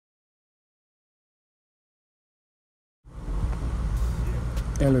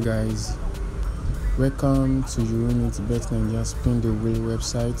Hello guys, welcome to Uwinit Bet Nigeria Spin the Wheel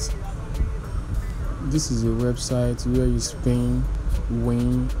website. This is a website where you spin,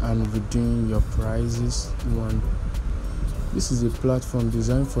 win and redeem your prizes won. This is a platform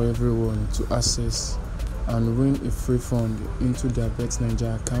designed for everyone to access and win a free fund into their Bet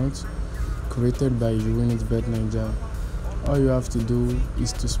Nigeria account created by Uwinit Bet Nigeria. All you have to do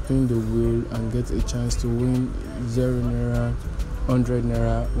is to spin the wheel and get a chance to win 0 naira, 100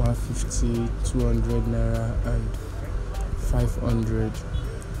 naira, 150, 200 naira and 500.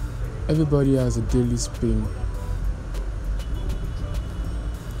 Everybody has a daily spin.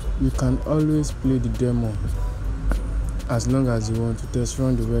 You can always play the demo as long as you want to test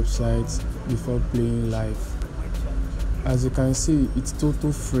run the website before playing live. As you can see, it's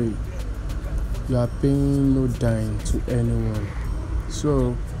total free. You are paying no dime to anyone.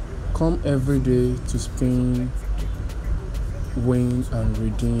 So come every day to spin, win and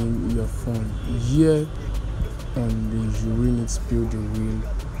redeem your fund here on the Uwinit Spill the Wheel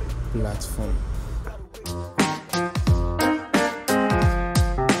platform.